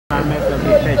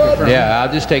Yeah,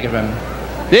 I'll just take it from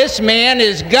him. This man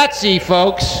is gutsy,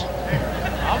 folks.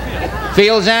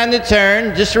 Feels on the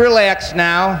turn. Just relax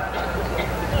now.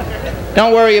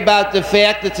 Don't worry about the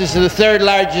fact that this is the third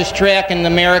largest track in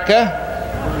America.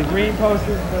 The green post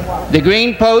is the what? The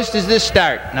green post is the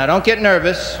start. Now don't get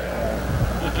nervous.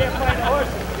 You can't find the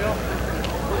horses, Bill.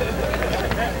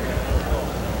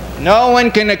 No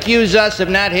one can accuse us of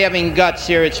not having guts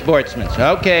here at Sportsman.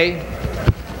 Okay.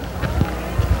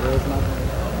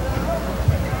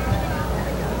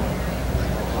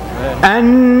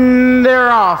 And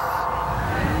they're off.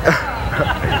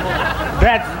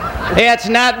 That's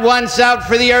not once out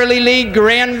for the early lead.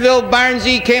 Granville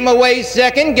Barnsey came away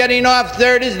second, getting off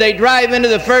third as they drive into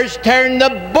the first turn.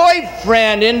 The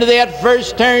boyfriend into that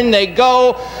first turn. They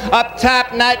go up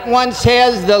top. Not once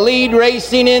has the lead,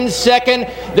 racing in second.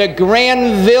 The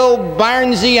Granville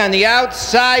Barnsey on the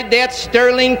outside. That's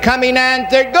Sterling coming on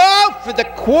third. Go for the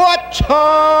quarter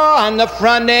on the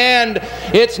front end.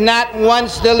 It's not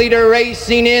once the leader,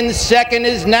 racing in second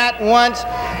is not once.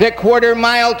 The quarter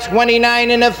mile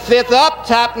 29 and a fifth. Up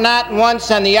top, not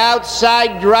once on the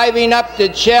outside, driving up to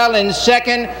Chell in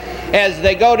second as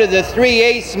they go to the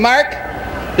 3/8 mark.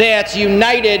 That's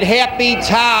United Happy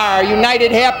Tar.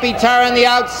 United Happy Tar on the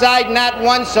outside, not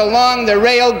once along the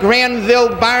rail. Granville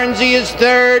Barnsey is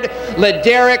third.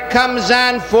 Lederick comes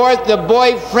on fourth. The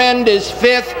boyfriend is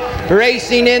fifth.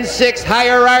 Racing in sixth.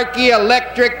 Hierarchy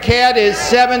Electric Cat is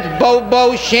seventh.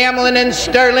 Bobo, Shamlin, and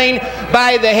Sterling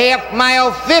by the half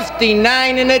mile,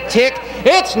 59 and a tick.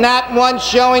 It's not once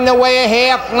showing the way a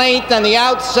half length on the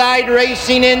outside,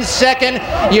 racing in second.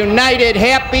 United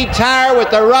Happy Tar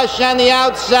with the rush on the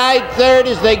outside. Third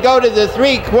as they go to the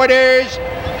 3/4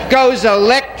 goes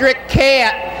Electric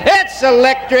Cat. It's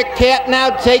Electric Cat now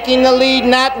taking the lead.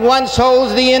 Not once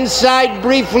holds the inside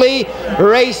briefly.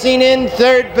 Racing in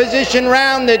third position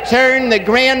round the turn. The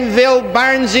Granville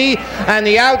Barnsey on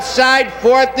the outside.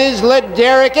 Fourth is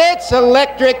Lederick. It's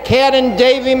Electric Cat and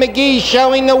Davy McGee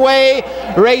showing the way.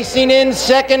 Racing in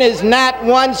second is not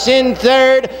once in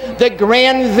third. The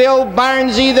Granville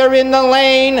Barnsey, they're in the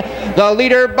lane. The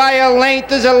leader by a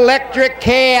length is Electric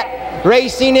Cat.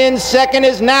 Racing in second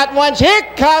is not once. Here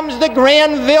comes the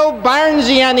Granville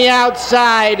Barnsey on the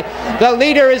outside. The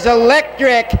leader is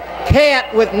Electric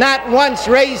Cat with not once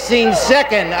racing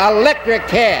second. Electric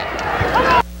Cat.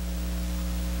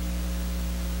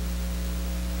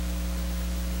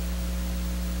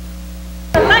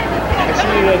 I see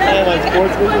you at a time like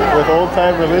Sportsman with old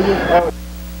time religion.